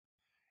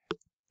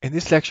In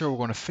this lecture, we're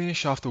going to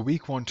finish off the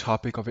week one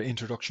topic of an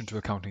introduction to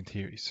accounting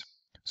theories.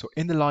 So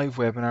in the live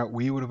webinar,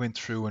 we would have went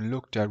through and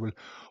looked at, well,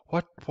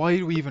 why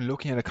are we even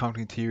looking at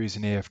accounting theories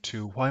in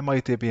AF2? Why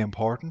might they be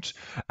important?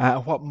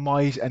 What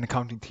might an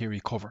accounting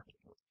theory cover?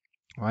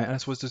 Right? And I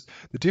suppose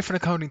the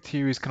different accounting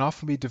theories can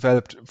often be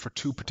developed for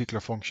two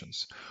particular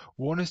functions.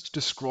 One is to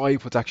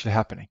describe what's actually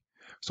happening.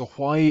 So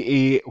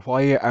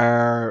why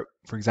are,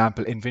 for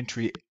example,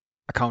 inventory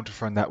accounted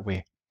for in that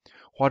way?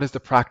 What is the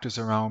practice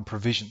around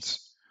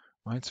provisions?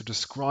 Right? So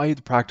describe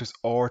the practice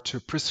or to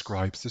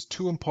prescribe. So there's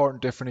two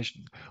important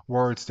definition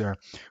words there.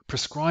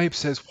 Prescribe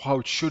says how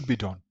it should be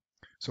done.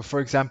 So for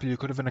example, you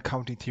could have an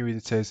accounting theory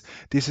that says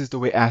this is the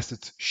way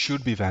assets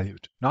should be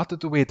valued. Not that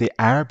the way they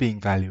are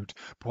being valued,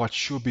 but what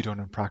should be done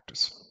in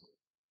practice.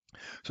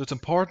 So it's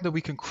important that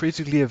we can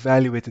critically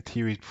evaluate the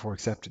theories before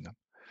accepting them.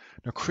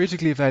 Now,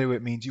 critically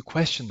evaluate means you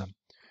question them.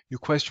 You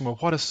question, well,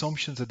 what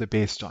assumptions are they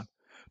based on?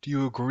 Do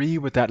you agree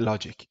with that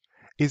logic?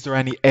 Is there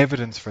any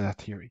evidence for that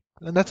theory?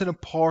 And that's an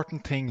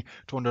important thing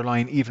to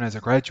underline even as a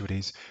graduate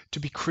is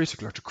to be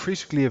critical or to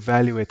critically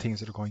evaluate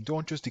things that are going.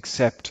 Don't just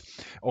accept,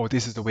 oh,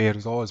 this is the way it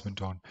has always been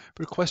done,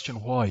 but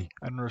question why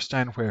and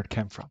understand where it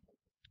came from.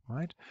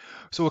 Right?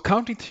 So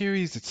accounting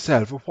theories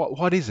itself,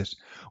 what is it?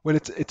 Well,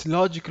 it's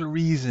logical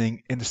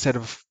reasoning in the set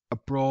of a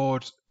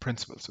broad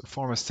principles, so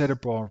form a set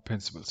of broad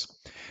principles.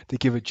 They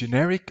give a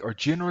generic or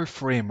general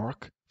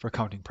framework for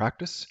accounting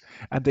practice,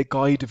 and they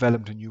guide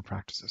development of new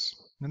practices.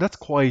 And that's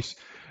quite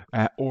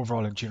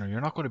overall and general.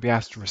 You're not going to be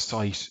asked to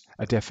recite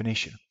a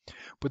definition,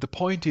 but the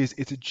point is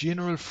it's a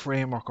general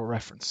framework or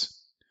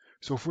reference.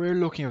 So if we're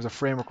looking at a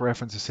framework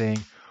reference as saying,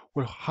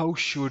 well, how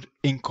should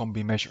income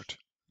be measured?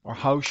 Or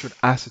how should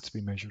assets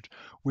be measured?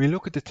 We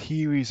look at the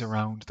theories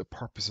around the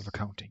purpose of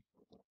accounting.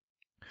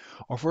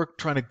 Or if we're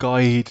trying to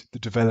guide the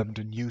development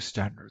of new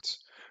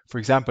standards, for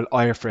example,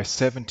 IFRS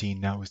 17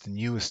 now is the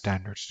newest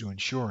standard to do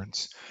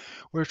insurance.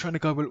 We're trying to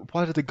go, well,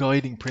 what are the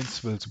guiding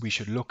principles we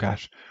should look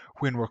at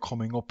when we're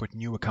coming up with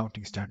new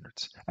accounting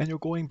standards? And you're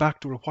going back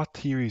to what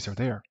theories are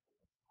there.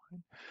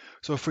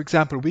 So for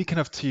example, we can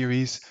have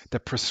theories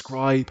that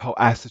prescribe how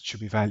assets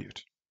should be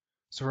valued.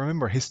 So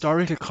remember,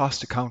 historical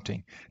cost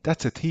accounting,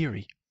 that's a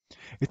theory.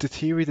 It's a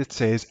theory that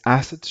says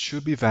assets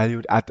should be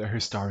valued at their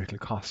historical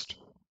cost.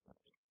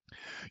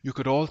 You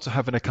could also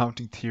have an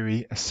accounting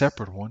theory, a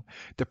separate one,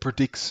 that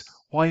predicts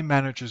why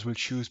managers will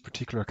choose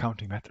particular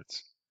accounting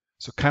methods.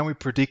 So can we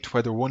predict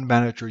whether one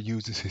manager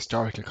uses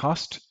historical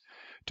cost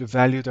to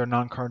value their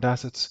non-current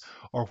assets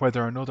or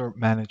whether another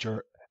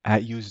manager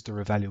uses the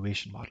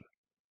revaluation model?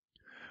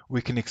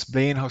 We can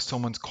explain how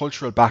someone's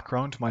cultural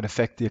background might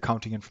affect the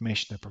accounting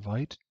information they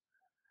provide,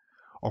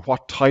 or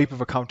what type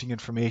of accounting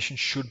information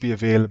should be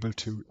available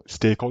to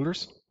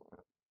stakeholders,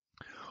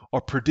 or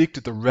predict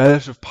that the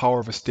relative power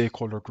of a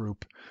stakeholder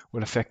group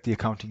will affect the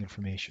accounting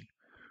information.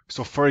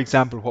 So for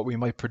example, what we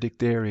might predict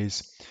there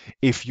is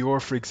if you're,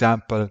 for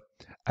example,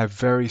 a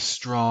very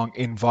strong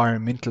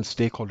environmental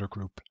stakeholder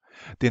group,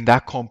 then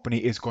that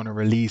company is going to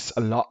release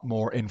a lot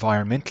more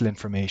environmental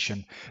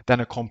information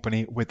than a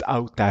company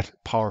without that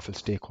powerful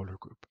stakeholder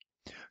group.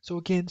 So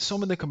again,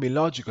 some of them can be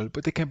logical,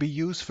 but they can be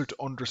useful to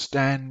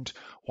understand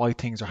why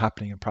things are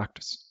happening in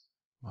practice,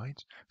 right?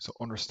 So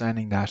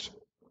understanding that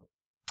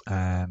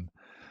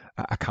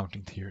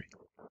accounting theory,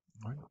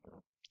 right?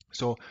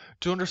 So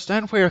to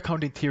understand where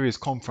accounting theories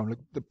come from,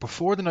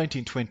 before the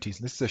 1920s,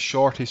 and this is a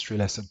short history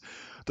lesson,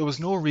 there was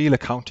no real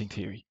accounting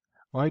theory,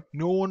 right?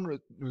 No one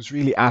was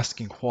really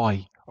asking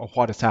why or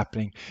what is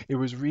happening. It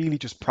was really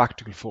just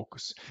practical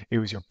focus. It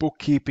was your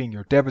bookkeeping,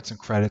 your debits and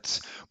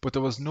credits, but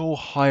there was no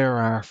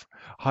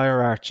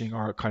hierarching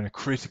or kind of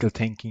critical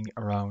thinking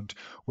around,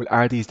 well,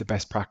 are these the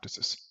best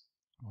practices,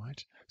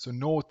 right? So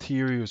no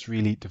theory was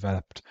really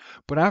developed.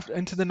 But after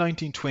into the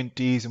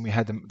 1920s, and we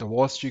had the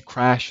Wall Street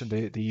crash and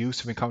the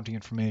use of accounting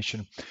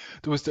information,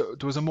 there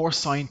was a more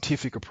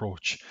scientific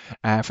approach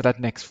for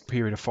that next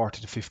period of 40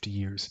 to 50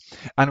 years.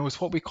 And it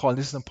was what we call,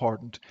 this is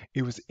important,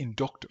 it was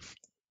inductive.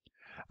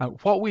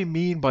 What we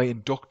mean by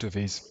inductive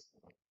is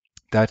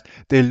that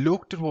they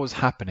looked at what was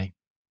happening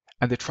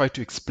and they tried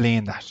to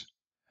explain that.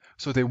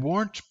 So they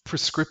weren't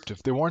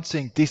prescriptive. They weren't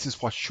saying this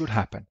is what should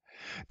happen.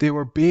 They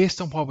were based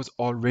on what was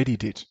already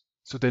did.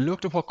 So they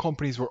looked at what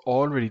companies were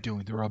already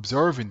doing. They were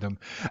observing them.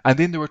 And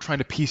then they were trying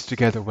to piece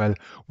together, well,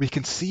 we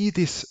can see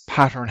this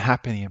pattern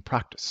happening in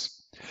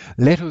practice.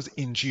 Let us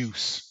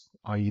induce,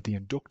 i.e. the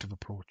inductive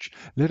approach,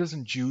 let us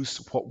induce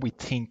what we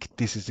think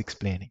this is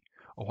explaining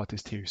or what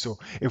this theory. So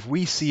if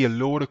we see a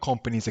load of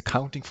companies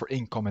accounting for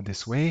income in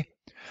this way,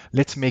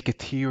 let's make a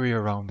theory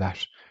around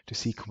that to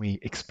see can we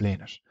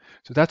explain it.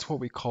 So that's what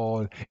we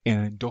call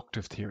an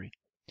inductive theory.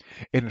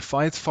 It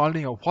involves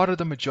finding out what are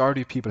the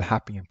majority of people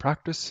happening in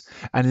practice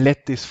and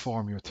let this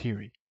form your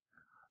theory.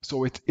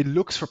 So it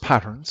looks for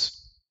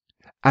patterns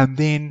and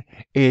then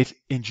it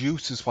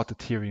induces what the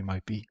theory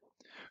might be.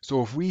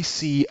 So if we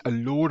see a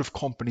load of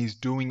companies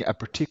doing a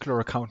particular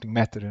accounting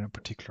method in a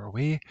particular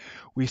way,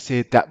 we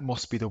say that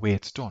must be the way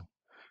it's done.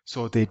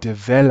 So they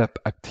develop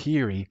a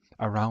theory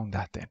around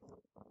that then.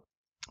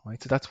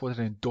 right? So that's what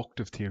an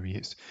inductive theory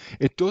is.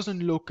 It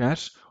doesn't look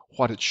at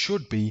what it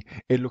should be,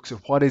 it looks at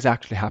what is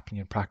actually happening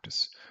in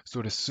practice. So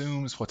it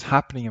assumes what's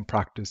happening in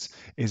practice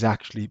is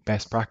actually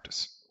best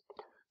practice.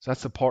 So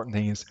that's the important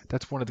thing, is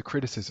that's one of the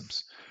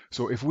criticisms.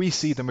 So if we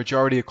see the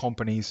majority of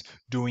companies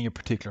doing a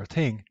particular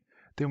thing,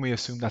 then we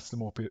assume that's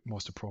the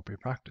most appropriate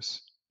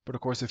practice. But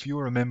of course, if you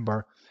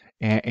remember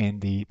in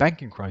the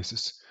banking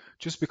crisis,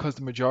 just because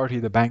the majority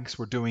of the banks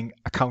were doing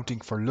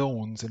accounting for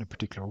loans in a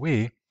particular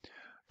way,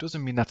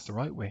 doesn't mean that's the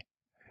right way.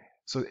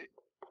 So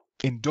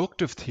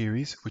inductive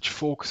theories, which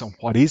focus on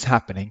what is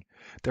happening,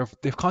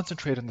 they've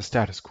concentrated on the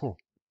status quo,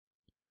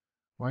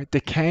 right?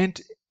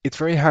 It's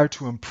very hard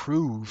to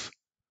improve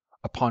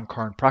upon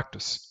current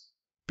practice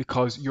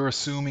because you're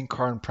assuming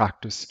current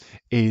practice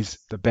is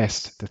the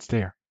best that's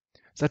there.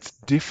 So that's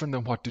different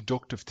than what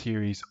deductive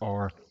theories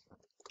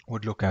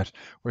would look at,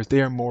 whereas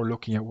they are more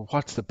looking at, well,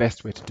 what's the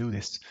best way to do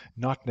this,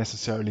 not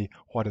necessarily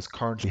what is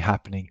currently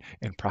happening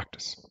in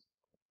practice.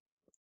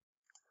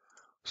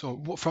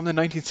 So from the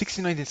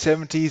 1960s,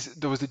 1970s,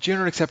 there was a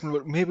general acceptance,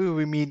 but maybe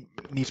we need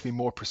to be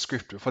more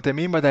prescriptive. What they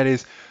mean by that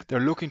is they're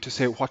looking to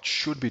say what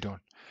should be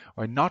done,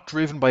 right? Not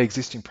driven by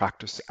existing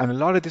practice. And a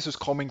lot of this was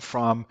coming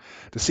from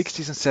the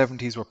 60s and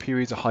 70s were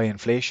periods of high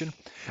inflation,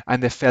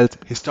 and they felt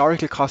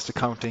historical cost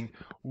accounting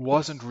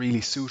wasn't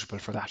really suitable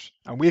for that.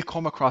 And we'll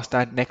come across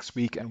that next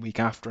week and week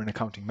after in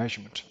accounting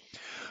measurement.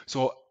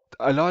 So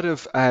a lot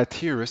of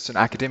theorists and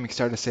academics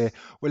started to say,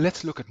 well,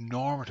 let's look at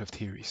normative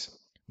theories.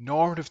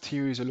 Normative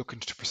theories are looking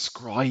to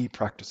prescribe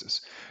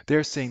practices.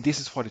 They're saying this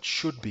is what it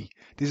should be.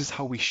 This is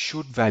how we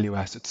should value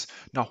assets,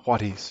 not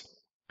what is.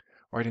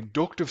 Right?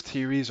 Inductive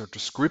theories or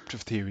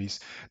descriptive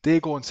theories, they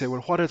go and say,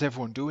 well, what is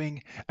everyone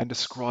doing, and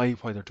describe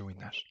why they're doing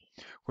that.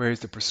 Whereas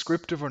the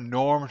prescriptive or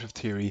normative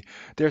theory,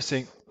 they're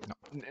saying,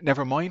 no,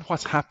 never mind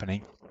what's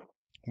happening.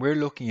 We're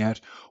looking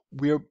at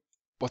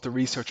what the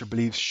researcher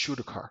believes should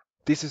occur.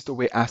 This is the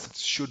way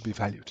assets should be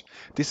valued.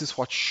 This is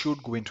what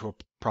should go into a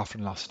profit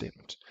and loss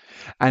statement.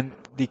 And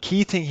the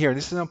key thing here, and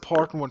this is an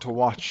important one to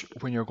watch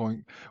when you're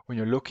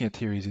looking at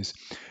theories, is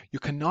you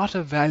cannot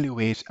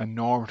evaluate a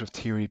normative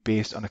theory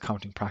based on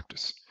accounting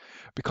practice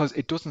because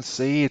it doesn't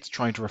say it's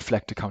trying to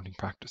reflect accounting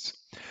practice.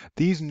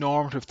 These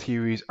normative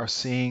theories are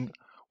saying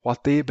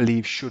what they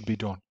believe should be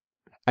done.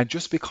 And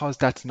just because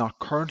that's not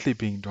currently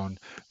being done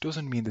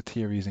doesn't mean the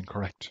theory is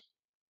incorrect.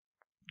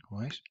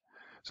 Right?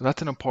 So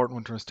that's an important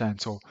one to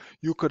understand. So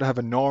you could have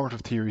a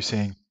normative theory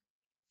saying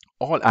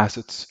all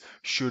assets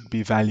should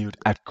be valued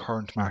at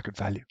current market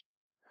value.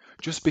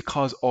 Just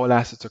because all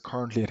assets are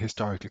currently at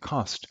historical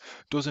cost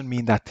doesn't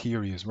mean that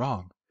theory is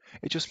wrong.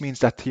 It just means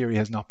that theory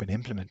has not been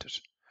implemented.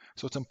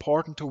 So it's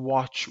important to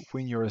watch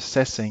when you're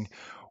assessing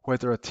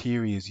whether a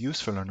theory is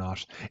useful or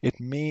not. It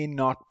may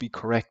not be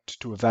correct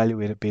to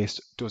evaluate it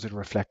based, does it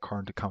reflect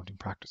current accounting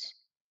practice?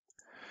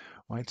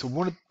 Right. So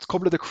a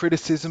couple of the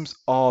criticisms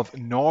of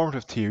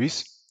normative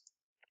theories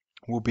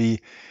will be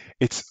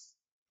it's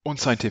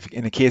unscientific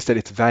in the case that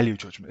it's value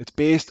judgment. It's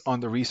based on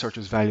the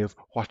researcher's value of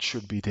what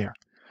should be there.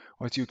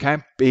 Right? So you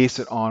can't base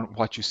it on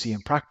what you see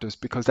in practice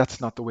because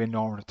that's not the way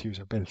normative theories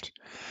are built.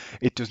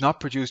 It does not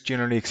produce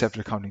generally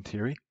accepted accounting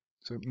theory.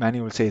 So many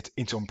will say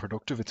it's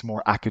unproductive, it's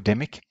more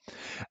academic,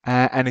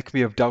 and it can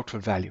be of doubtful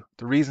value.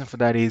 The reason for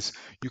that is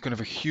you can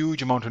have a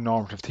huge amount of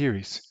normative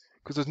theories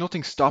because there's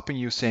nothing stopping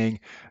you saying,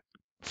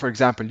 for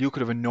example, you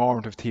could have a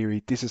normative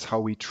theory, this is how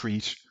we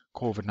treat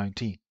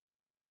COVID-19.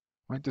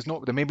 Right?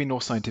 There may be no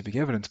scientific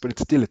evidence, but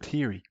it's still a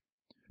theory.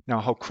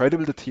 Now, how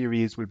credible the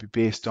theory is will be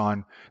based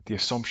on the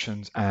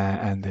assumptions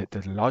and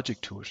the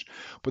logic to it.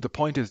 But the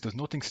point is, there's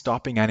nothing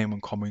stopping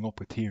anyone coming up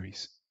with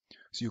theories.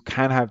 So you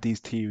can have these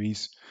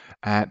theories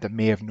that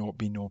may have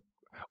been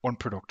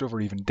unproductive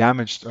or even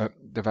damaged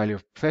the value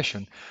of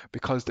profession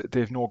because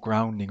they have no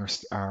grounding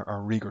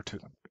or rigor to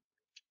them.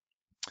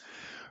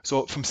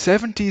 So from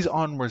 70s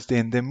onwards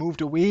then, they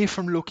moved away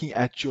from looking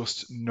at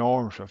just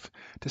normative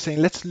to saying,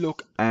 let's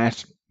look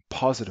at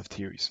positive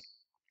theories.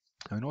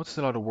 I notice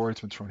a lot of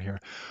words went thrown here,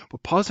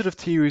 but positive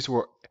theories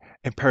were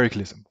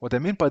empiricalism. What they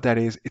meant by that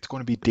is it's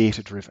going to be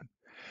data driven.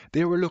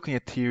 They were looking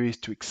at theories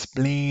to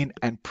explain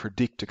and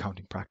predict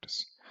accounting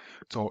practice.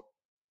 So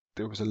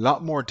there was a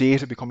lot more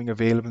data becoming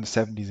available in the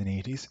 70s and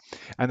 80s,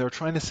 and they were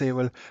trying to say,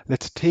 well,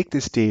 let's take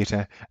this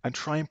data and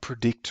try and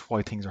predict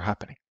why things are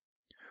happening.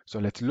 So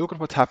let's look at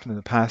what's happened in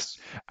the past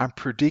and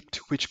predict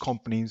which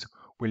companies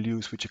will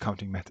use which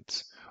accounting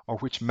methods or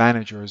which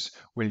managers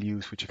will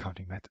use which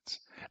accounting methods.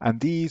 And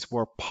these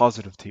were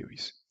positive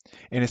theories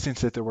in a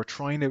sense that they were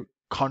trying to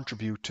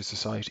contribute to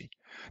society,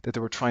 that they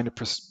were trying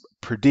to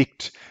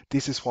predict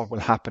this is what will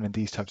happen in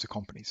these types of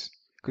companies.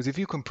 Because if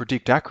you can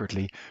predict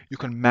accurately, you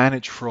can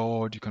manage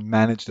fraud, you can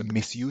manage the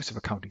misuse of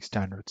accounting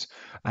standards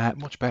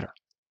much better.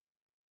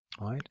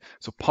 Right?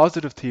 So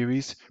positive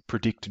theories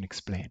predict and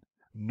explain.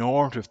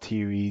 Normative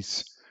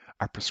theories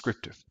are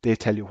prescriptive. They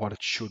tell you what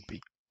it should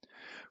be.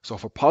 So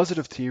for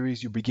positive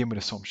theories, you begin with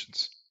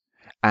assumptions.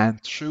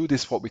 And through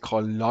this, what we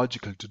call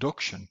logical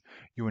deduction,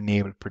 you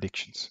enable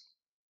predictions.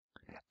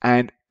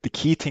 And the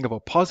key thing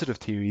about positive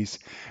theories,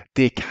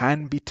 they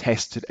can be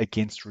tested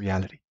against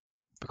reality.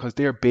 because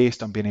they're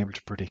based on being able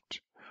to predict.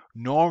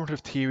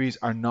 Normative theories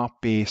are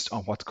not based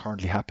on what's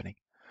currently happening.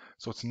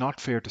 So it's not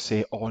fair to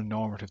say all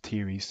normative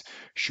theories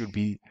should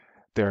be,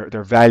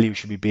 their value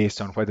should be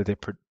based on whether they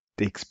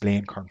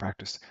explain current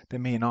practice. They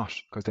may not,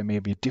 because there may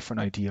be a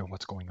different idea of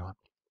what's going on.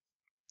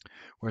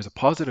 Whereas a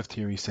positive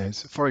theory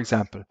says, for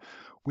example,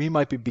 we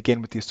might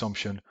begin with the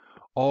assumption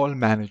all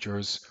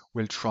managers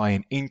will try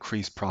and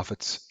increase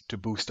profits to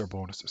boost their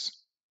bonuses.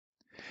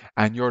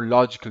 And your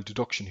logical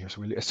deduction here,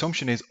 so the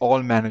assumption is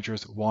all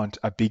managers want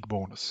a big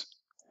bonus.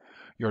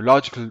 Your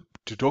logical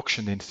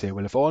deduction then to say,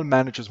 well, if all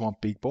managers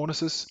want big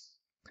bonuses,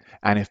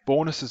 and if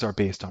bonuses are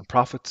based on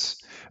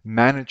profits,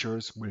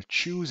 managers will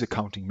choose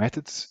accounting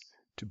methods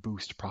to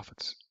boost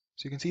profits.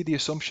 So you can see the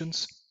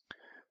assumptions.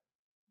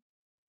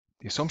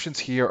 The assumptions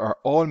here are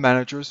all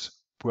managers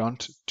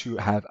want to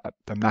have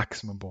the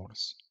maximum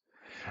bonus.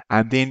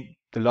 And then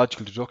the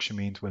logical deduction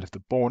means, well, if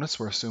the bonus,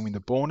 we're assuming the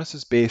bonus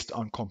is based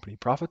on company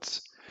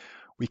profits,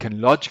 we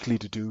can logically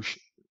deduce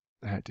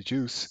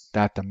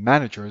that the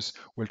managers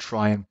will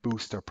try and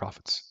boost their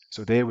profits.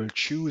 So they will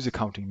choose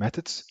accounting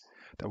methods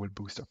that will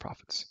boost their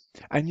profits.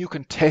 And you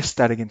can test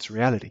that against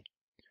reality.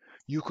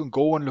 You can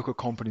go and look at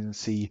companies and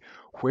see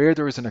where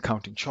there is an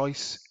accounting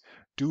choice.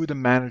 Do the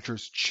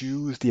managers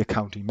choose the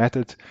accounting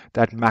method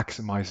that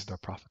maximizes their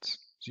profits?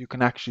 So you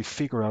can actually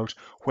figure out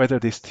whether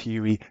this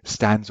theory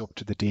stands up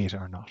to the data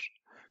or not.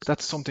 So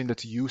that's something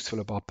that's useful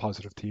about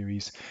positive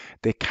theories.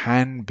 They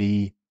can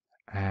be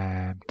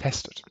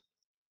tested,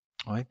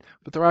 right?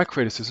 But there are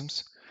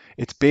criticisms.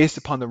 It's based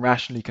upon the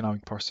rational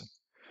economic person.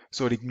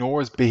 So it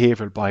ignores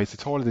behavioral bias.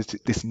 It's all this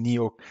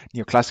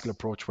neoclassical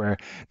approach where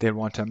they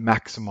want to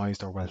maximize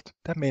their wealth.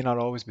 That may not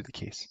always be the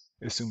case.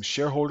 It assumes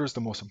shareholders are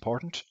the most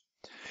important.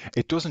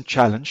 It doesn't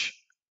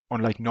challenge,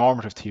 unlike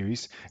normative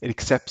theories, it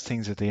accepts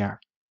things as they are.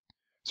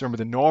 So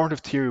remember, the normative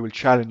theory will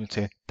challenge and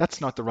say,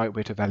 that's not the right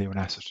way to value an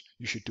asset.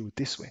 You should do it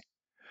this way.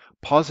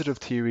 Positive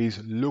theories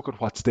look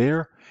at what's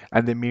there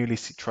and they merely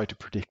try to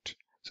predict.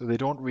 So they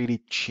don't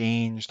really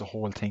change the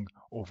whole thing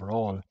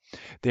overall.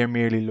 They're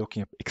merely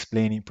looking at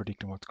explaining,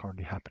 predicting what's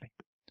currently happening.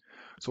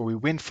 So we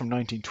went from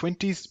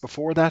 1920s.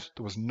 Before that,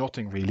 there was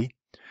nothing really.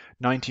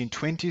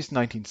 1920s,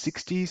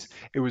 1960s,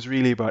 it was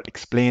really about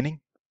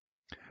explaining.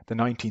 The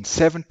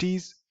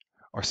 1970s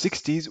or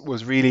 60s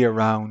was really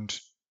around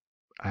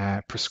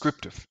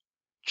prescriptive,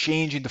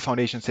 changing the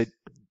foundation,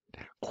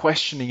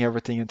 questioning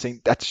everything and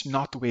saying that's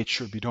not the way it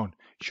should be done.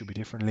 It should be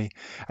differently.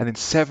 And then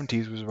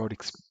 70s was about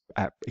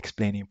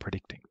explaining and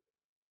predicting.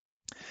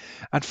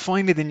 And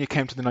finally, then you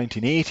came to the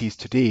 1980s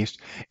to date,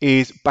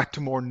 is back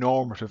to more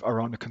normative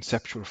around a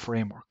conceptual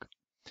framework.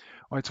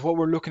 Right, so what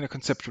we're looking at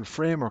conceptual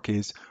framework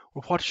is,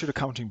 well, what should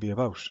accounting be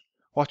about?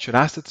 What should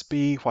assets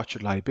be? What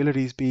should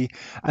liabilities be?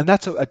 And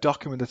that's a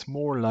document that's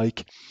more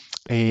like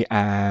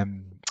a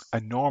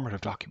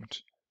normative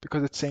document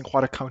because it's saying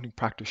what accounting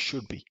practice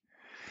should be.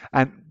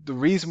 And the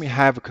reason we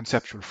have a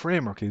conceptual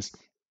framework is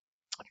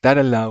that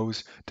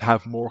allows to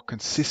have more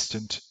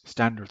consistent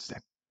standards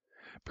then.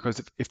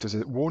 Because if there's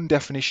one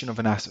definition of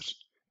an asset,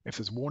 if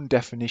there's one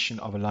definition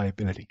of a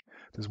liability,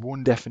 there's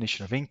one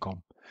definition of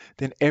income,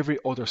 then every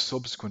other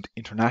subsequent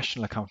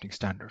international accounting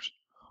standard,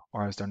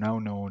 or as they're now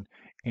known,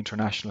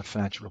 international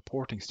financial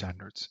reporting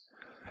standards,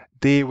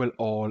 they will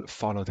all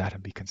follow that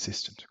and be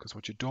consistent. Because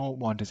what you don't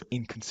want is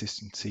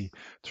inconsistency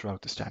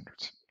throughout the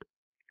standards.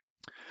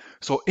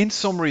 So in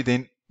summary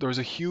then, there is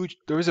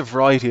a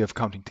variety of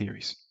accounting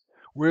theories.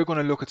 We're going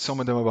to look at some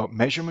of them about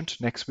measurement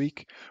next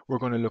week. We're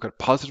going to look at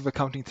positive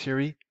accounting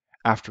theory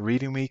after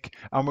reading week,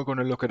 and we're going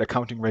to look at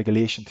accounting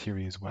regulation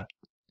theory as well.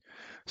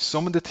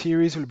 Some of the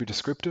theories will be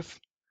descriptive,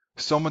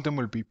 some of them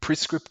will be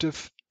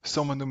prescriptive,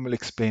 some of them will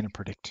explain and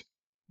predict,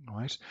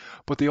 right?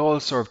 But they all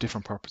serve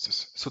different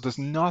purposes. So there's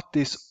not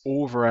this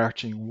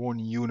overarching one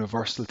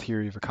universal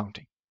theory of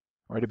accounting,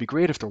 right? It'd be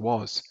great if there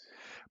was,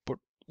 but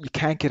you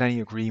can't get any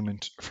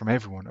agreement from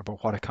everyone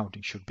about what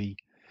accounting should be.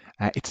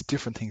 It's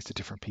different things to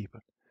different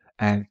people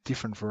and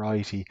different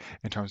variety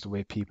in terms of the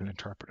way people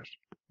interpret it,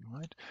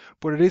 right?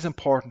 But it is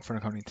important for an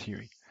accounting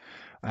theory.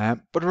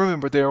 But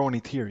remember, they are only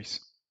theories.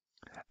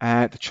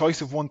 The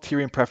choice of one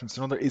theory and preference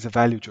to another is a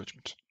value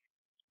judgment,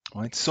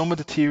 right? Some of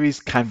the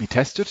theories can be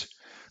tested,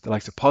 the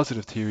likes of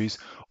positive theories.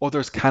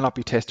 Others cannot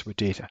be tested with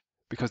data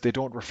because they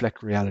don't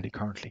reflect reality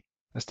currently.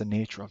 That's the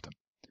nature of them.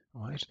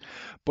 Right?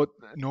 But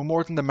no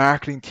more than the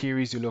marketing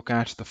theories you look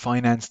at, the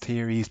finance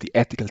theories, the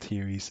ethical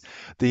theories,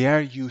 they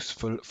are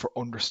useful for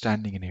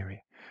understanding an area.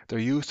 They're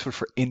useful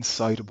for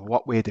insight about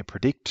what way they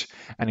predict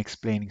and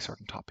explaining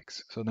certain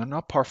topics. So they're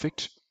not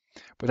perfect,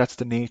 but that's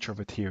the nature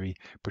of a theory,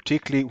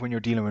 particularly when you're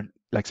dealing with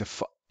like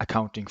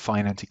accounting,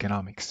 finance,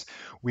 economics.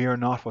 We are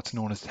not what's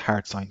known as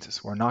hard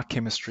sciences. We're not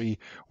chemistry,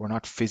 we're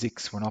not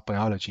physics, we're not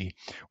biology.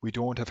 We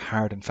don't have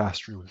hard and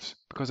fast rules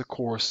because, of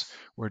course,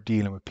 we're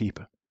dealing with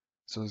people.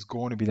 So there's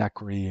going to be that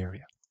grey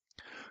area.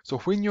 So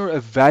when you're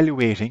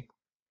evaluating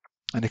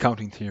an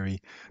accounting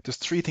theory, there's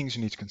three things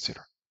you need to consider.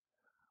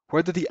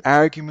 Whether the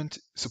argument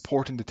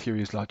supporting the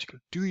theory is logical.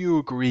 Do you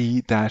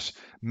agree that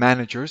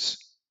managers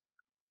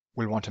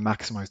will want to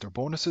maximize their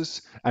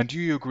bonuses? And do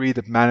you agree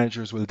that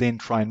managers will then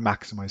try and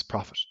maximize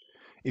profit?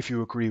 If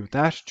you agree with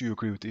that, do you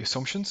agree with the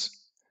assumptions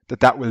that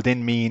that will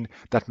then mean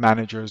that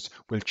managers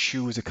will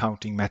choose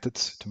accounting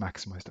methods to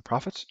maximize the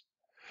profit?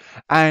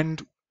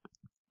 And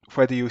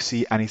whether you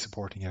see any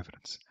supporting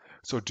evidence.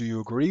 So do you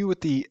agree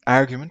with the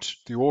argument,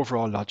 the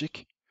overall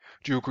logic?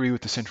 Do you agree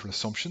with the central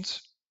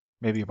assumptions,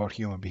 maybe about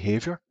human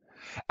behavior?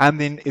 And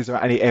then is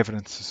there any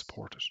evidence to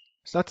support it?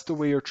 So that's the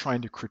way you're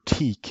trying to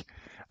critique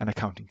an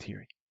accounting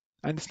theory.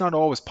 And it's not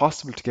always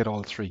possible to get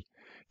all three.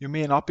 You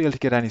may not be able to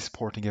get any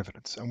supporting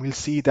evidence. And we'll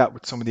see that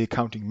with some of the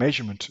accounting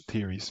measurement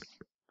theories.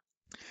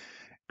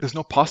 There's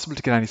not possible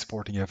to get any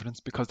supporting evidence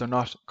because they're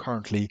not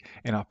currently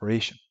in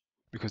operation,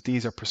 because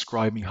these are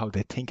prescribing how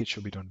they think it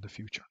should be done in the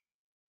future.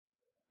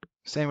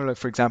 Same like,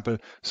 for example,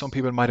 some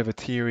people might have a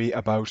theory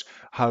about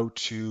how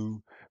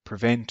to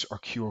prevent or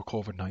cure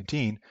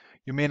COVID-19.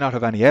 You may not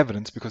have any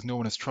evidence because no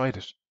one has tried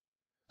it.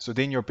 So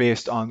then you're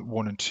based on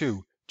 1 and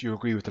 2. Do you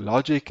agree with the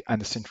logic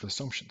and the central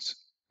assumptions?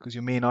 Because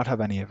you may not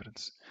have any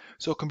evidence.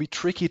 So it can be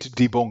tricky to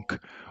debunk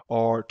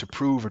or to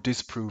prove or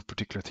disprove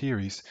particular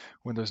theories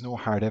when there's no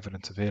hard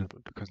evidence available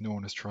because no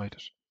one has tried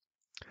it.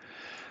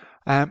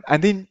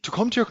 And then to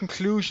come to your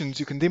conclusions,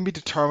 you can then be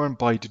determined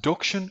by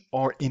deduction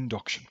or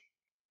induction.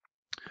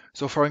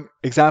 So for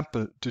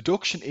example,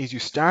 deduction is you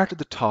start at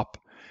the top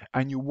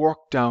and you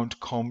work down to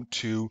come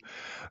to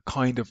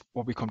kind of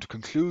what we come to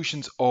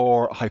conclusions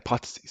or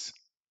hypotheses.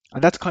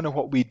 And that's kind of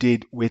what we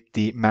did with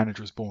the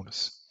manager's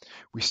bonus.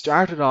 We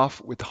started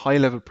off with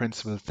high-level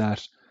principles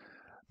that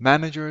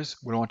managers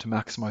will want to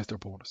maximize their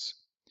bonus.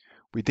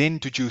 We then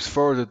deduce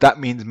further that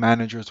means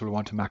managers will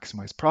want to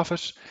maximize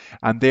profit,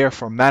 and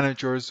therefore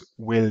managers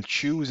will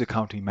choose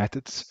accounting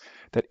methods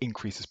that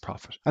increases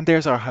profit. And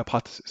there's our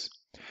hypothesis.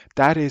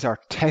 That is our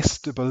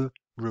testable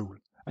rule.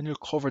 And you'll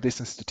cover this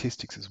in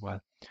statistics as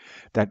well.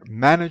 That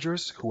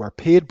managers who are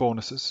paid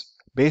bonuses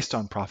based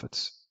on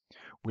profits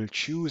will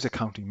choose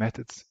accounting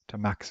methods to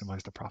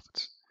maximize the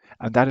profits.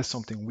 And that is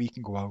something we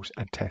can go out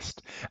and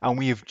test. And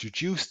we have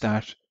deduced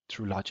that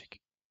through logic.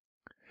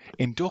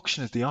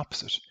 Induction is the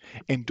opposite.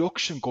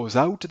 Induction goes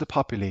out to the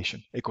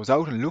population. It goes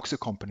out and looks at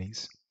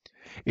companies.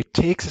 It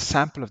takes a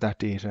sample of that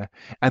data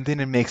and then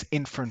it makes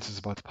inferences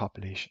about the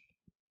population.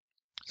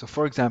 So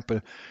for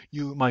example,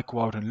 you might go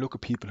out and look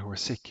at people who are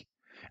sick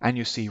and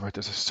you see, right,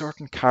 there's a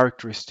certain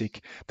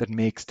characteristic that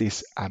makes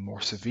this a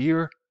more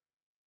severe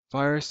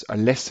virus, a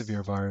less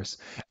severe virus,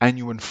 and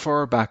you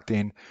infer back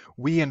then,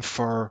 we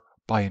infer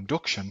by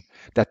induction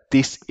that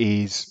this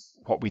is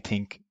what we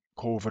think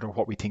COVID or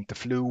what we think the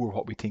flu or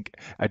what we think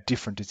a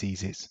different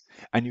disease is.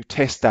 And you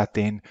test that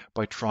then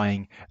by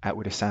trying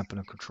with a sample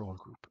and control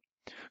group.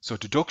 So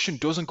deduction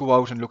doesn't go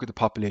out and look at the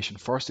population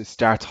first. It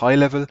starts high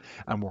level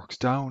and works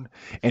down.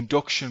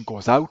 Induction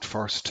goes out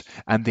first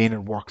and then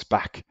it works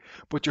back.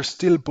 But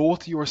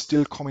both of you are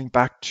still coming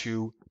back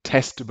to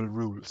testable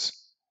rules.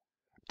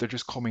 They're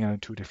just coming out in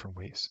two different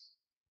ways.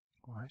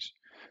 All right.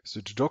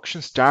 So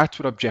deduction starts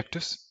with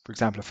objectives, for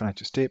example,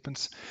 financial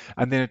statements,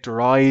 and then it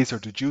derives or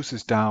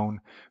deduces down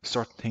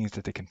certain things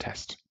that they can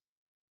test.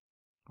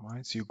 All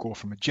right. So you go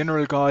from a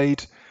general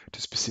guide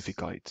to specific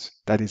guides.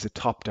 That is a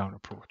top-down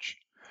approach.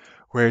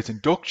 Whereas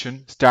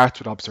induction starts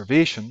with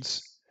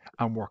observations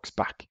and works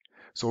back.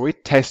 So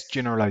it tests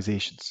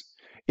generalizations.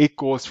 It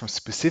goes from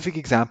specific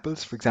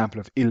examples, for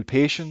example, of ill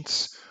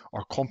patients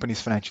or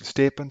companies' financial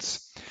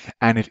statements,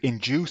 and it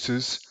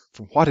induces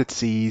from what it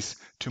sees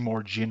to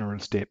more general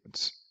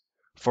statements.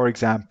 For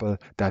example,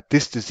 that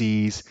this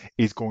disease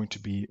is going to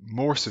be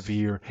more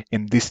severe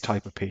in this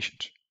type of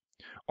patient,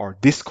 or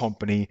this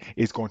company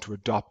is going to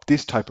adopt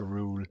this type of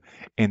rule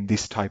in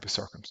this type of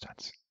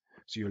circumstance.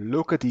 So you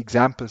look at the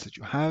examples that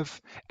you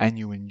have and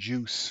you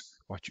induce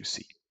what you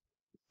see.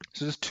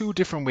 So there's two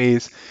different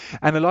ways,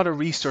 and a lot of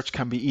research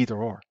can be either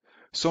or.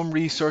 Some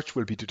research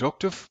will be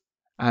deductive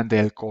and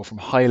they'll go from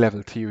high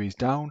level theories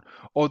down.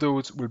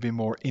 Others will be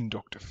more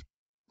inductive.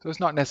 So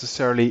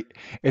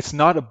it's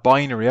not a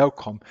binary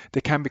outcome.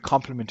 They can be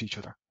complement each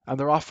other and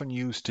they're often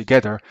used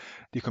together.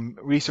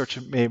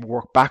 Research may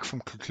work back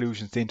from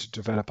conclusions then to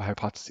develop a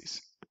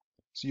hypothesis.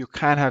 So you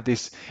can have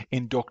this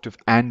inductive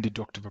and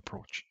deductive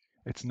approach.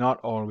 It's not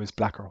always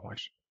black or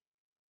white.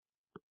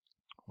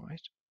 All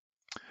right.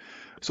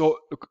 So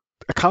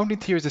accounting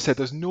theory, as I said,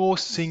 there's no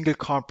single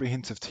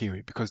comprehensive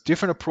theory because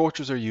different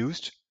approaches are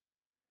used.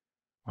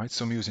 Right?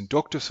 Some use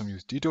inductive, some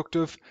use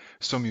deductive,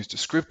 some use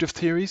descriptive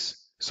theories,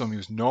 some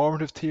use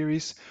normative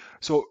theories.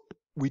 So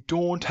we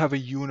don't have a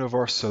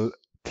universal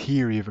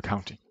theory of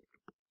accounting.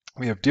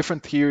 We have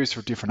different theories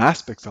for different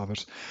aspects of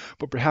it,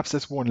 but perhaps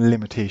that's one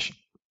limitation.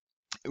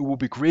 It would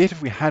be great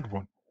if we had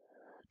one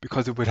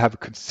because it would have a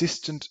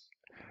consistent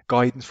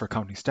guidance for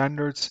accounting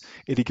standards,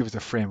 it'll give us a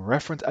frame of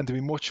reference, and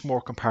there'll be much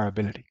more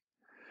comparability.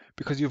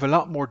 Because you have a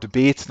lot more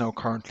debates now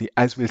currently,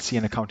 as we'll see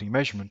in accounting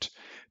measurement,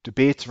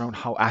 debates around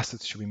how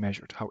assets should be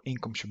measured, how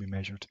income should be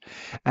measured.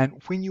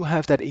 And when you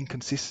have that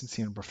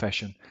inconsistency in a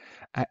profession,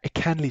 it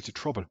can lead to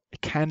trouble.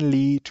 It can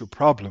lead to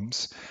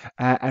problems.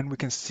 And we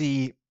can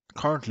see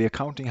Currently,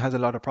 accounting has a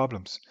lot of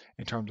problems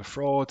in terms of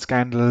fraud,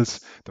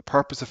 scandals, the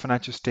purpose of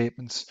financial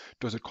statements.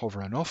 Does it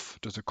cover enough?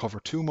 Does it cover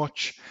too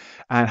much?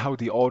 And how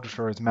the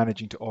auditor is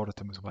managing to audit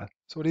them as well.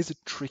 So it is a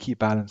tricky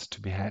balance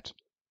to be had.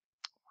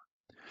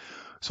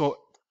 So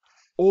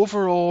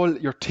overall,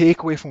 your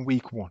takeaway from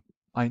week one.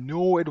 I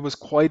know it was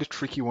quite a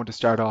tricky one to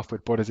start off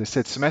with, but as I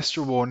said,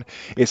 semester one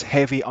is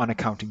heavy on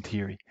accounting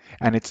theory.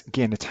 And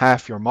it's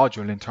half your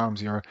module in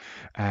terms of your,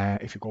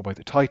 if you go by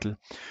the title,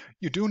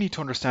 you do need to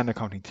understand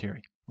accounting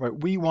theory, right?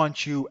 We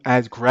want you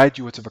as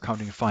graduates of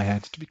accounting and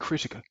finance to be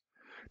critical,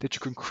 that you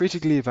can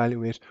critically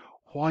evaluate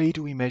why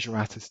do we measure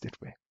assets this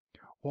way?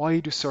 Why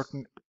do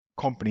certain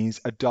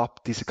companies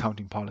adopt this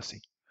accounting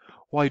policy?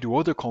 Why do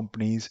other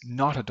companies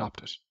not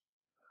adopt it?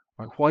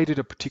 Right? Why did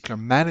a particular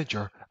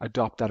manager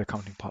adopt that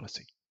accounting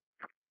policy?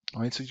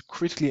 All right, so you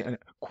critically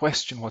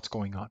question what's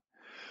going on.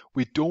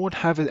 We don't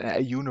have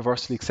a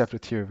universally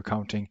accepted theory of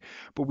accounting,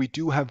 but we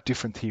do have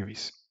different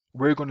theories.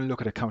 We're going to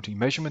look at accounting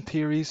measurement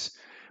theories,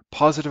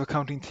 positive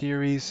accounting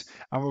theories,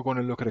 and we're going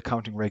to look at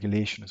accounting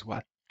regulation as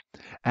well.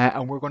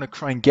 And we're going to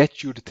try and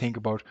get you to think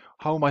about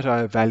how might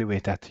I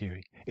evaluate that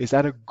theory? Is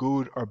that a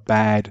good or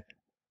bad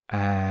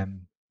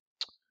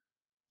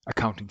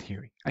accounting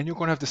theory? And you're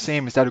going to have the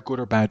same, is that a good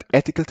or bad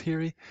ethical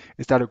theory?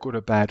 Is that a good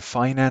or bad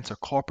finance or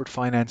corporate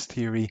finance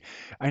theory?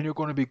 And you're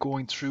going to be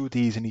going through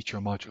these in each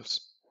of your modules.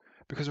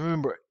 Because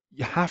remember,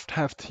 you have to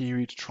have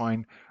theory to try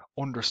and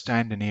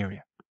understand an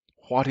area.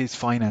 What is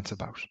finance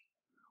about?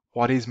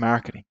 What is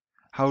marketing?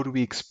 How do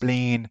we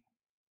explain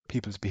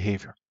people's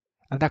behavior?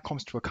 And that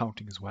comes to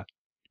accounting as well.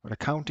 But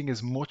accounting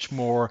is much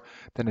more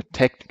than a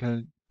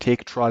technical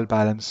take trial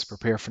balance,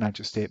 prepare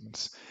financial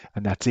statements,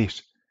 and that's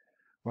it.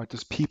 Right?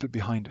 There's people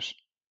behind it.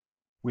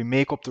 We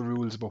make up the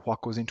rules about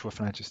what goes into our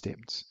financial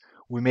statements.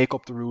 We make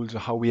up the rules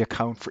of how we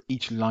account for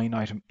each line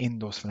item in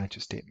those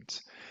financial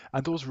statements.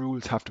 And those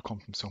rules have to come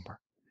from somewhere.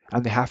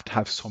 And they have to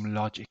have some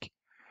logic.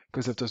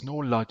 Because if there's no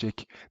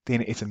logic,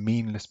 then it's a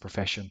meaningless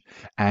profession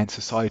and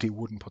society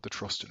wouldn't put the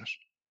trust in it.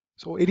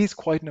 So it is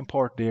quite an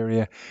important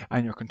area,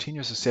 and your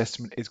continuous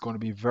assessment is going to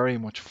be very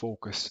much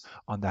focused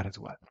on that as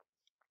well.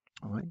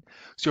 All right.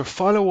 So your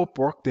follow-up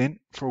work then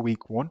for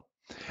week one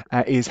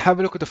is have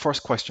a look at the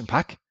first question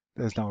pack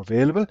that is now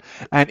available.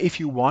 And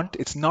if you want,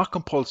 it's not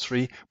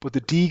compulsory, but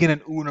the Deegan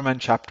and Unerman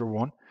chapter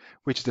 1,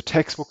 which is the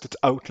textbook that's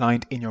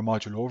outlined in your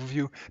module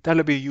overview,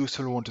 that'll be a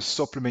useful one to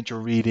supplement your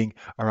reading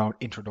around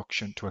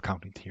introduction to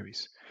accounting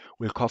theories.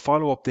 We'll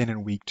follow up then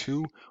in week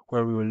 2,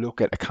 where we will look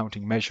at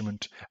accounting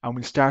measurement, and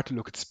we'll start to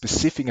look at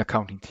specific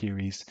accounting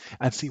theories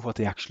and see what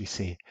they actually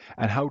say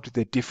and how do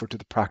they differ to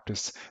the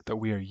practice that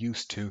we are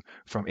used to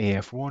from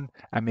AF1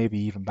 and maybe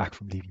even back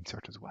from Leaving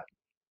Cert as well.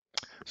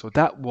 So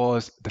that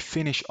was the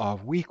finish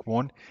of week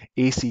one,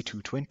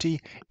 AC220,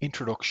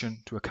 Introduction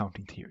to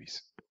Accounting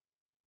Theories.